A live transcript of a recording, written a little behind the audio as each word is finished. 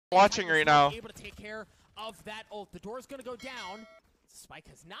watching right now. Able to take care of that ult. The door's gonna go down. Spike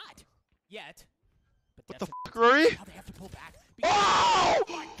has not yet. But what the fuck, Rory? How they have to pull back. Oh!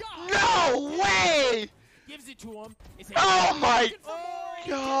 My God! No way! Gives it to him. Oh my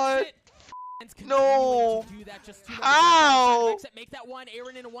God! No! How? Make that one.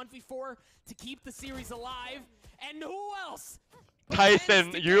 Aaron in a 1v4 to keep the series alive. And who else?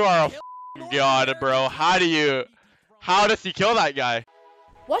 Tyson, you are a god, bro. How does he kill that guy?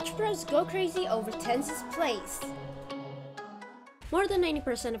 Watch bros go crazy over TENZ's plays. More than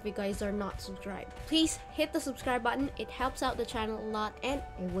 90% of you guys are not subscribed. Please hit the subscribe button. It helps out the channel a lot and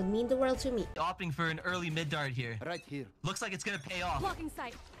it would mean the world to me. Opting for an early mid dart here. Right here. Looks like it's gonna pay off. Blocking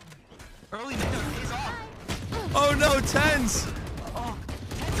sight. Early mid dart pays off. Oh no, TENZ! Oh,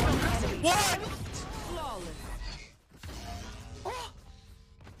 What? oh,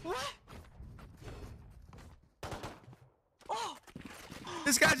 what? Oh,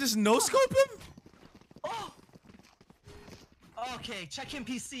 This guy just no-scope him? oh. Okay, check him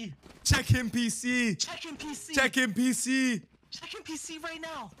PC. Check him PC. Check him PC. Check him PC. Check him PC right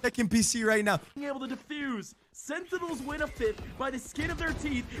now. Check him PC right now. Being able to defuse. Sentinels win a fifth by the skin of their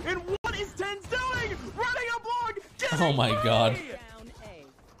teeth. And what is TENZ doing? Running a block. Oh my God. Down A.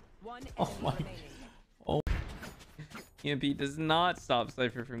 One Oh my. remaining. Oh. EMP does not stop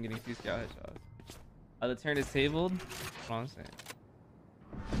Cypher from getting 2 scout headshots. The turn is tabled. That's what I'm saying.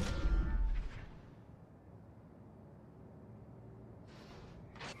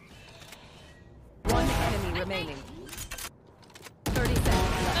 One enemy remaining. 30 seconds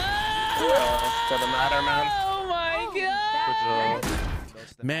left. Doesn't matter, man. Oh my God.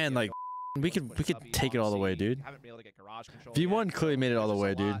 Man, like we could take it all the way, dude. V1 clearly made it all the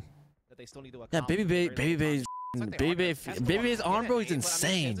way, dude. Yeah, baby's arm, bro, he's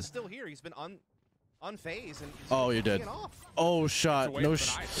insane. Still here. He's been unfazed. Oh, you're dead. Oh, shot. No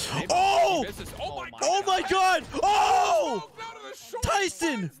Oh! Oh my God! Oh!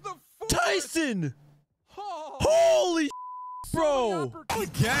 Tyson! Tyson! Holy bro!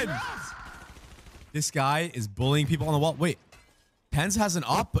 Again! This guy is bullying people on the wall. Wait. TENZ has an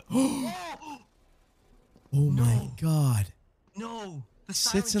op, but oh my God. No. The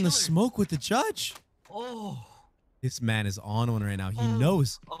Sits in the smoke with the judge. Oh. This man is on one right now. He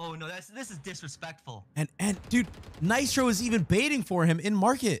knows. Oh no, this is disrespectful. And dude, Nitro is even baiting for him in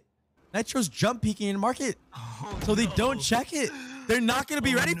market. Nitro's jump peeking in market. Oh, so they don't check it. They're not going to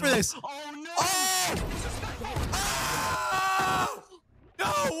be ready for this. Oh no. Oh! Oh!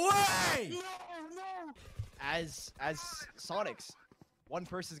 No way! No. As Sonics, one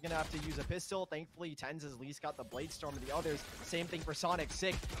person's gonna have to use a pistol. Thankfully, TENZ has at least got the Blade Storm of the others. Same thing for Sonic.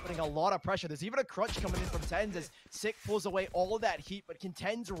 Sick putting a lot of pressure. There's even a crutch coming in from TENZ as Sick pulls away all of that heat, but can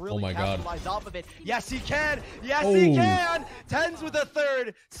TENZ really capitalize off of it? Yes, he can. Yes, he can. TENZ with a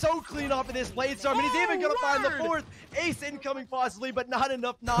third. So clean off of this Blade Storm, and he's even gonna find the fourth. Ace incoming possibly, but not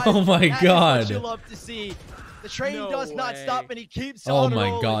enough knives. Oh my God. What you love to see. The train does not stop, and he keeps Oh on my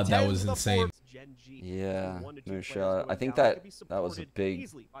rolling. God, that 10 was to the insane. fourth. Yeah, no shot. I think that was a big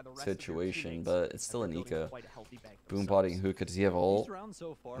situation, but it's still an eco. Boom potting hookah. Does he have ult?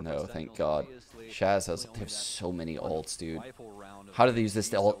 No, thank God. Shaz has. They have so many ults, dude. How do they use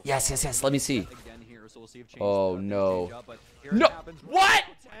this ult? Yes, yes, yes. Let me see. Oh no. No. What?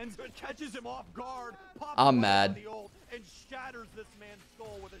 I'm mad.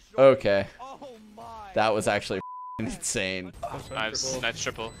 Okay. That was actually insane. Nice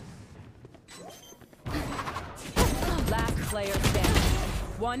triple. Last player standing.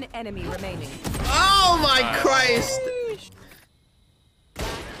 One enemy remaining. Oh my Christ!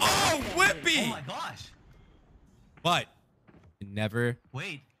 Oh, Whippy! Oh my gosh. But never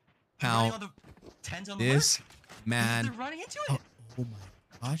Wait. count this man. They're running into it. Oh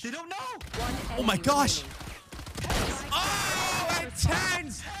my gosh. They don't know. Oh my gosh. Oh, and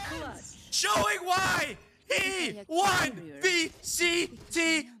TENZ showing why he won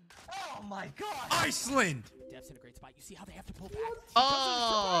VCT Oh my God. Iceland. Dev's in a great spot. You see how they have to pull back.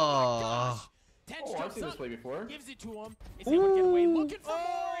 Oh. I've seen this play before. Gives it to him. Is able to get away, looking for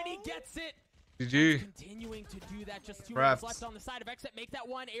more, and he gets it. GG. Continuing to do that. Just 2 minutes left on the side of Exit. Make that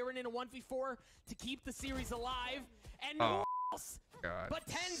one. Aaron in a 1v4 to keep the series alive. And no else. God. But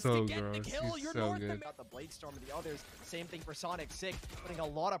TENZ So to get gross. the kill. He's You're so North good. America. Got the Blade Storm of the others. Same thing for Sonic. Sick putting a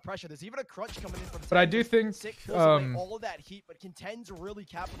lot of pressure. There's even a crutch coming in from But I TENZ. do think Sick pulls away all of that heat, but can TENZ really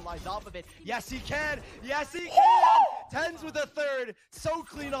capitalize off of it? Yes, he can. Yes, he can. TENZ with a third. So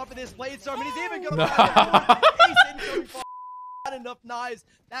clean off of this Blade Storm, and he's even gonna find Ace incoming. Not enough knives.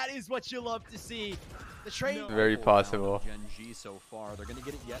 That is what you love to see. The trade. Very possible. Gen G so far. They're gonna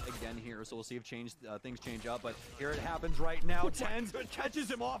get it yet again here, so we'll see if things change up. But here it happens right now. TENZ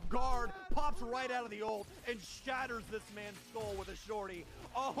catches him off guard, pops right out of the ult, and shatters this man's skull with a shorty.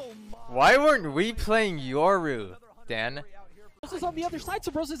 Oh my! Why weren't we playing Yoru, Dan? Bros is on the other side,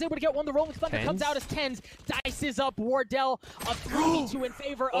 so Bros is able to get one. The Rolling Thunder comes out as TENZ dices up Wardell. A 3v2 in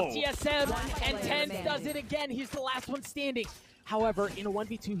favor of TSM, and TENZ does it again. He's the last one standing. However, in a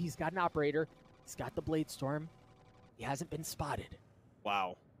 1v2, he's got an operator. He's got the Blade Storm. He hasn't been spotted.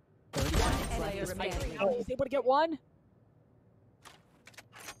 Wow. He's able to get one.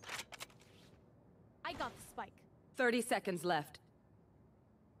 I got the spike. 30 seconds left.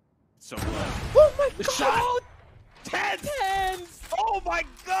 So Oh my god! shot! TENZ! Oh my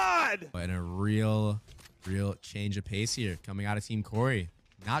god! And a real change of pace here coming out of Team Corey.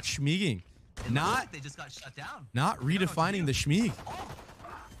 Not schmeeging. They just got shut down. Not redefining the schmeeg.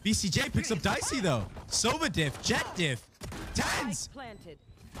 BCJ picks up Dicey though. Sova diff, Jet diff. TENZ! Planted.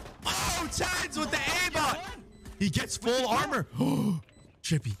 Oh, TENZ with the A-bot! He gets full armor.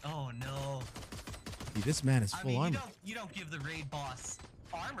 Trippy. Oh no. This man is full armor. You don't give the raid boss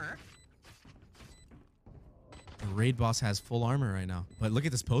armor. The raid boss has full armor right now. But look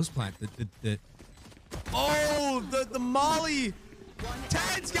at this post plant. The molly.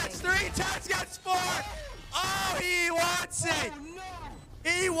 TENZ gets 3. TENZ gets 4. Oh, he wants it.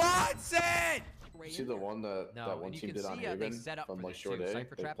 He wants it. See the one that one team did on Haven from like short A? They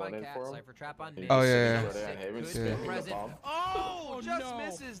planted for him. Oh yeah. Oh, just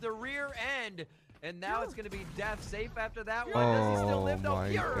misses the rear end. And now it's going to be death safe after that one. Does he still live? No,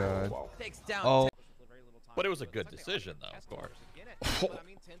 God. Takes down. Oh. But it was a good decision, though, of course.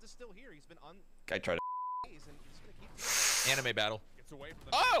 Guy tried to. Anime battle.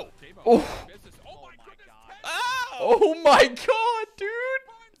 Oh! Oh! Oh my god,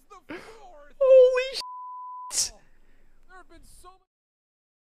 dude! Holy shit!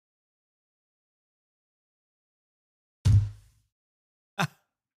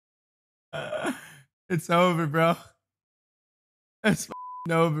 It's over, bro. It's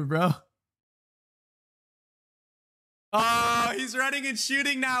over, bro. Oh, he's running and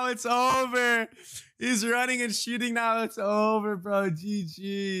shooting now. It's over. He's running and shooting now. It's over, bro.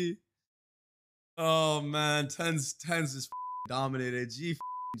 GG. Oh man, TENZ is dominated. G.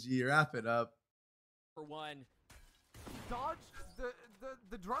 Wrap it up. For one. Dodged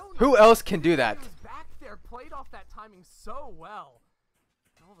the drone. Who else can do that? He was back there, played off that timing so well.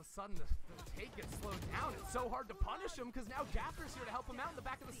 All of a sudden, the take gets slowed down. It's so hard to punish him because now Gaffer's here to help him out in the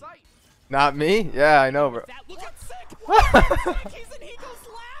back of the site. Not me? Yeah, I know, bro. Look at Sick! He's in Eagle's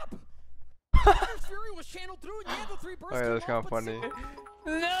lap! Fury was channeled through and yeah, the 3 bursts. Oh, yeah, that's kind of funny.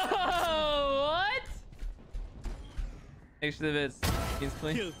 No! What? Thanks for the bits. Game's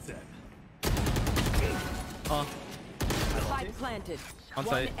clean. Oh. Spike planted. On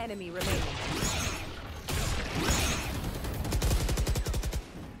One site. enemy remaining.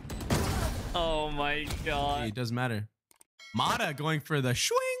 Oh my god. It doesn't matter. Mata going for the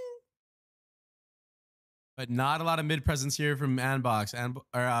swing. But not a lot of mid presence here from Anbox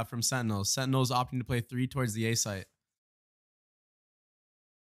or from Sentinels. Sentinels opting to play 3 towards the A site.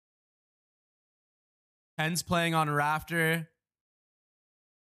 TENZ playing on Rafter.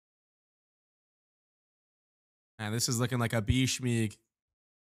 And this is looking like a B schmeeg.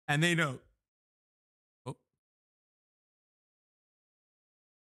 And they know. Oh.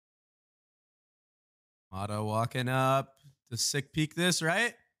 Mata walking up. Does Sick peek this,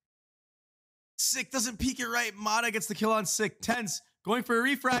 right? Sick doesn't peek it right. Mata gets the kill on Sick. TENZ going for a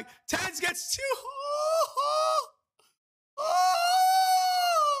refrag. TENZ gets 2.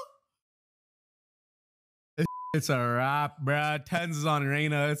 It's a wrap, bruh. TENZ is on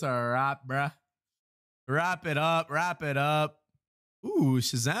Reyna. It's a wrap, bruh. Wrap it up. Wrap it up. Ooh,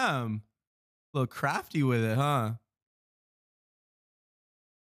 Shazam. A little crafty with it, huh?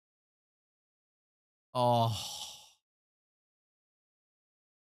 Oh.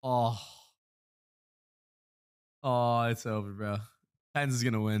 Oh. Oh, it's over, bro. TENZ is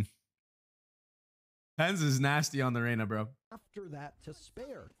gonna win. TENZ is nasty on the Reyna, bro. After that to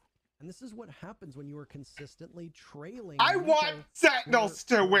spare. And this is what happens when you are consistently trailing. I want Sentinels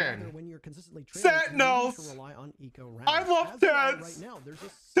to win. When you're consistently trailing, Sentinels. to rely on eco rounds. I love TENZ. Right now, there's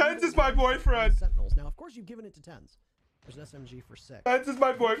TENZ is my boyfriend. Sentinels. Now, of course, you've given it to TENZ. There's an SMG for 6. TENZ is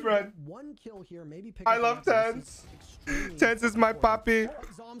my boyfriend. One kill here, maybe pick I up love that TENZ. TENZ is my puppy.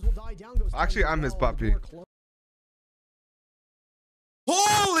 Actually, I'm his puppy.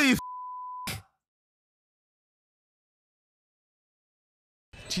 Holy f.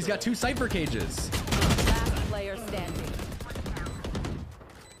 She's got 2 Cypher cages. Last player standing.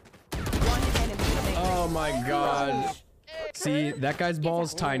 One enemy remaining. Oh my god. See, that guy's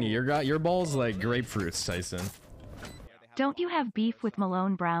ball's tiny. Your ball's like grapefruits, Tyson. Don't you have beef with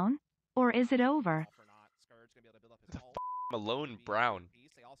Malone Brown? Or is it over? Malone Brown.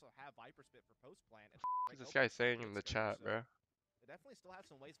 What is this guy saying in the chat, bro? They definitely still have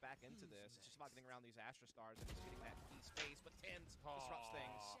some ways back into this. It's just about getting around these Astra stars and just getting that key space, but TENZ disrupts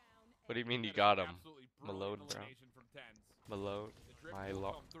things. What do you mean you got him? Malone Brown. Malone. My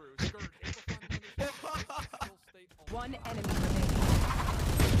lord. One enemy remaining.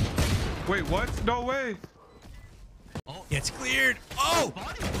 Wait, what? No way. Oh, it's cleared. Oh,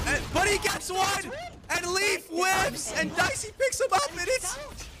 and Buddy gets one, and Leaf whips, and Dicey picks him up, and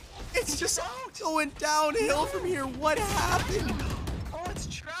it's just going downhill from here. What happened? Oh, it's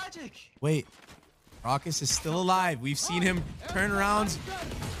tragic. Wait, Raucus is still alive. We've seen him turn around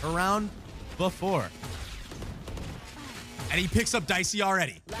before. And he picks up Dicey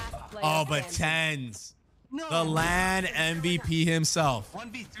already. Oh, but TENZ. No. The LAN MVP himself.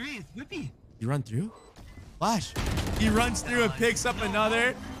 1v3 is Whippy. You run through? Flash. He runs through and picks up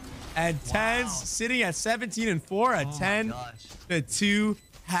another. And TENZ sitting at 17 and 4, a 10 to 2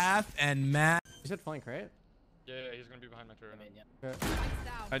 half, and Matt. You said flank, right? Yeah, he's gonna be behind my turret.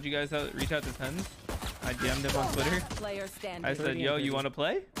 How'd you guys reach out to TENZ? I DM'd him on Twitter. I said, yo, you want to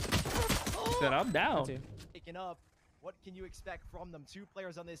play? He said, I'm down. Picking up. What can you expect from them? 2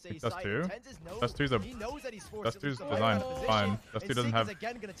 players on this A That's side. two. TENZ knows, That's two's a. he knows that he's That's two's forced to design. position, Fine. That's two doesn't and have Sig is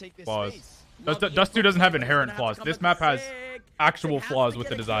again gonna take this flaws. space. Dust 2 doesn't have inherent flaws. This map has actual flaws with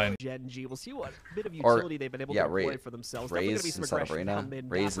the design. Gen.G. We'll see what bit of utility they've been able to deploy for themselves. Raise instead of Reyna.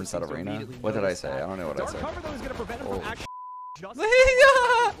 Raise instead of Reyna. What did I say? I don't know what I said.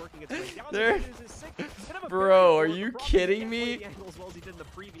 Bro, are you kidding me?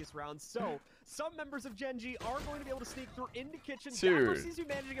 So, some members of Gen.G are going to be able to sneak through into kitchen. Dude. Sees you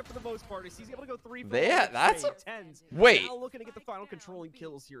managing it for the most part. He's able to go 3 for That's a... TENZ. Wait. Now looking to get the final controlling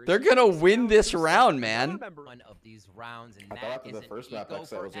kills here. They're gonna win this round, man. One of these rounds, and I that thought is the an first map eco Xset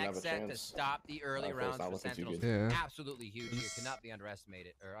for was gonna have a Xset to chance. stop the early rounds for Sentinels. Yeah. Absolutely huge here. Cannot be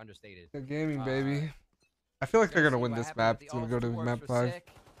underestimated or understated. Good gaming, baby. I feel like they're gonna win this map. It's gonna go to map 5.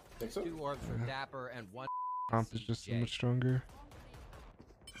 Think so? 2 orbs for Dapper and 1. Comp is just so much stronger.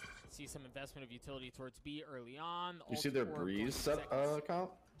 See some investment of utility towards B early on. You see their breeze set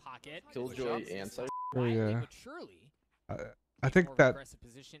comp? Pocket. Killjoy and sayf. Oh yeah. I think that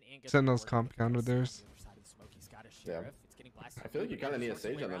Sentinel's comp counted theirs. Yeah. I feel like you kind of need a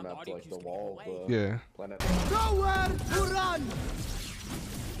Sage on the map to like the wall of the planet. Nowhere to run!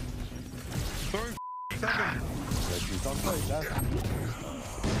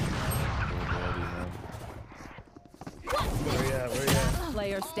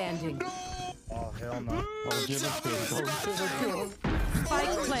 Player standing. Oh, hell no. Spike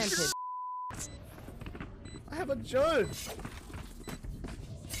planted. I have a judge.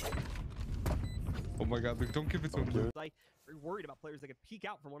 Oh my god, don't give it to him. Like, very worried about players that could peek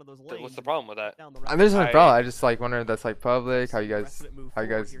out from one of those What's lanes. the problem with that? I mean, there's no problem. I just like wondering if that's like public. How you guys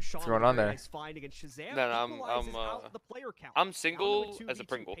what's going on there? No, I'm single as a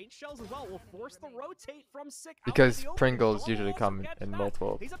Pringle. Because Pringles usually come in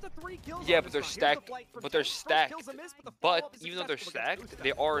multiple. Yeah, but they're stacked. But they're stacked. But even though they're stacked,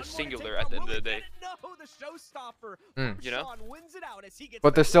 they are singular at the end of the day. You know?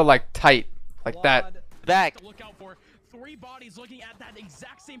 But they're still like tight, like that. Back. Look out for 3 bodies looking at that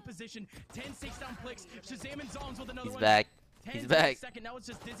exact same position. TENZ takes down Plix. Shazam and Zombs with another one. He's back. He's back. Second. Now it's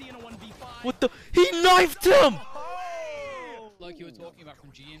just Dizzy in a 1v5. What the? He knifed him! Like you were talking about from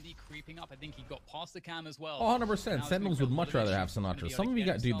GMD creeping up, I think he got past the cam as well. 100%. Sentinels would much rather have Sinatra. Some of you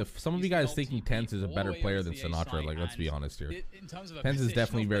guys, dude, some of you guys thinking TENZ is a better player than Sinatra. Like, let's be honest here. TENZ is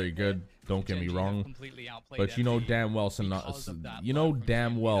definitely very good. Don't get me wrong, but you know damn well Sentinels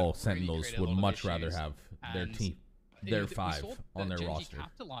would much rather have their team, their 5 on their roster.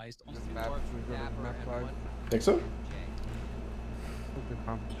 Think so? The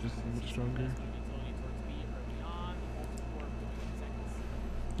comp is just so much stronger.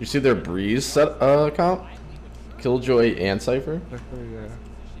 You see their breeze set comp? Killjoy and Cypher? Yeah.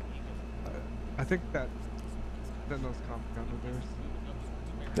 I think that Sentinel's comp counted theirs.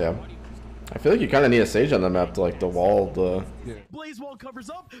 Yeah. I feel like you kind of need a Sage on the map to like the wall. Blaze wall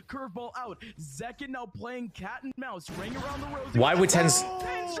covers up, curveball out. Zekin now playing cat and mouse, ring around the rosy. Why would TENZ?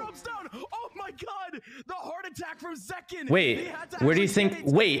 TENZ drops down. Oh my god, the heart attack from Zekin. Wait, where do you think?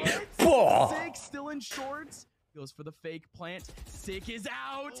 Wait, Sig still in shorts. Goes for the fake plant. Sig is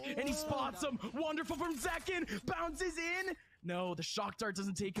out, and he spots him. Wonderful from Zekin. Bounces in. No, the shock dart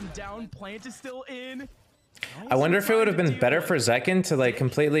doesn't take him down. Plant is still in. I wonder if it would have been better for Zyppan to like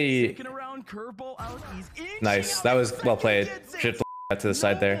completely. Nice, that was well played. Should that to the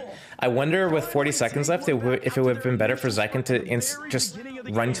side there. I wonder with 40 seconds left if it would have been better for Zyppan to just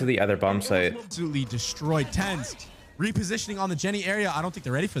run to the other bomb site. Absolutely destroyed. TENZ repositioning on the Jenny area. I don't think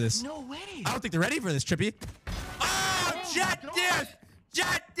they're ready for this. No way. I don't think they're ready for this, Trippy. Oh, jet diff!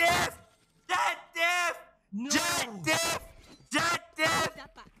 Jet diff! Jet diff! Jet diff! Jet diff!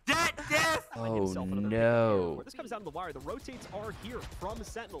 Jet diff! Oh no. This comes down to the wire. The rotates are here from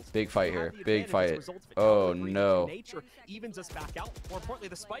Sentinels. Big fight here. Big fight. Oh no. Nature evens us back out. More importantly,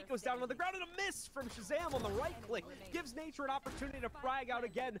 the spike goes down on the ground and a miss from Shazam on the right click. Gives Nature an opportunity to frag out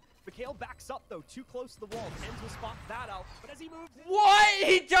again. Mikhail backs up though, too close to the wall. TENZ will spot that out. But as he moves What?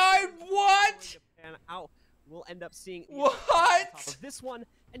 He died? What? And out. We'll end up seeing what? On top of this one,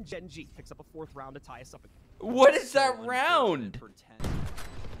 and Genji picks up a 4th round to tie us up again. What is that round?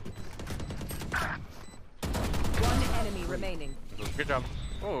 One enemy remaining. Good job.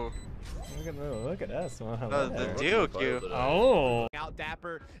 Oh. Look at us. The Duke, you. Oh. Out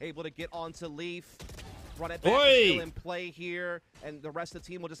Dapper, able to get onto Leaf. Run it back, still in play here, and the rest of the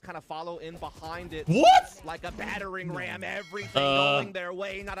team will just kind of follow in behind it. What? Like a battering ram, everything going their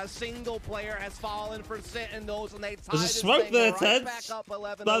way. Not a single player has fallen for Sentinels, and they tied There's a smoke there, right TENZ. back up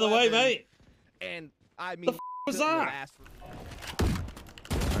 11, By the way, mate. And I mean, the was that? I'll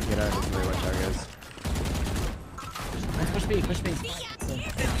get out of his way, watch out, guys. Push B, push B.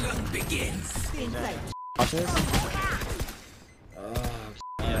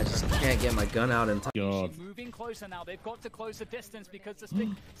 I just can't get my gun out in time. God. Moving closer now. They've got to close the distance because the stick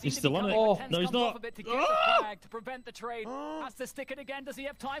He's still on it. Oh, no, he's not. A bit to get the flag to prevent the trade. Has to stick it again. Does he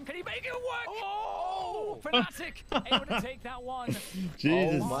have time? Can he make it work? Oh, Fnatic able to take that one.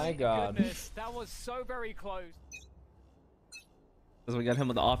 Jesus. Oh my God. Goodness. That was so very close. Because we got him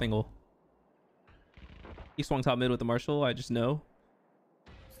with the off angle. He swung top mid with the Marshall. I just know.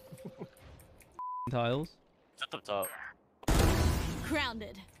 Tiles. Shut up top.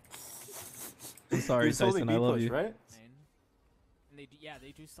 Grounded. I'm sorry, Tyson. I love you. Right? And they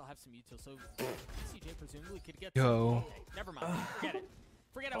do still have some util. So CJ presumably could get. Yo. Never mind. Forget it.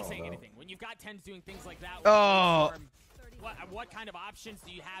 Forget I was saying anything. When you've got TENZ doing things like that. Oh. What kind of options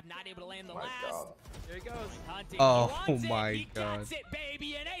do you have? Not able to land the last. There he goes. Hunting. Oh He my God. gets it,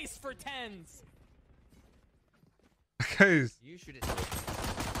 baby. An ace for TENZ. Guys. You should. Wait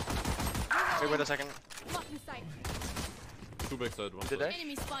a second. Two backside, one. Did I?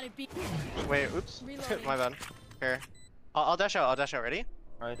 Enemy spotted B. Wait, oops. My bad. Here. I'll dash out. I'll dash out. Ready?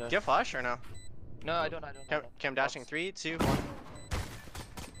 Alright. Do you have flash or no? No, I don't. Okay, I'm dashing. 3, 2, 1.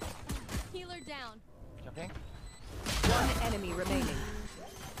 Healer down. Jumping. One enemy remaining.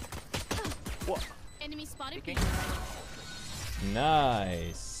 What? Enemy spotted B.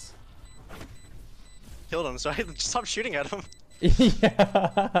 Nice. Killed him, so I just stopped shooting at him.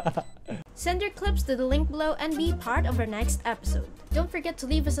 Yeah. Send your clips to the link below and be part of our next episode. Don't forget to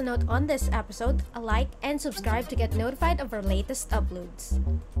leave us a note on this episode, a like, and subscribe to get notified of our latest uploads.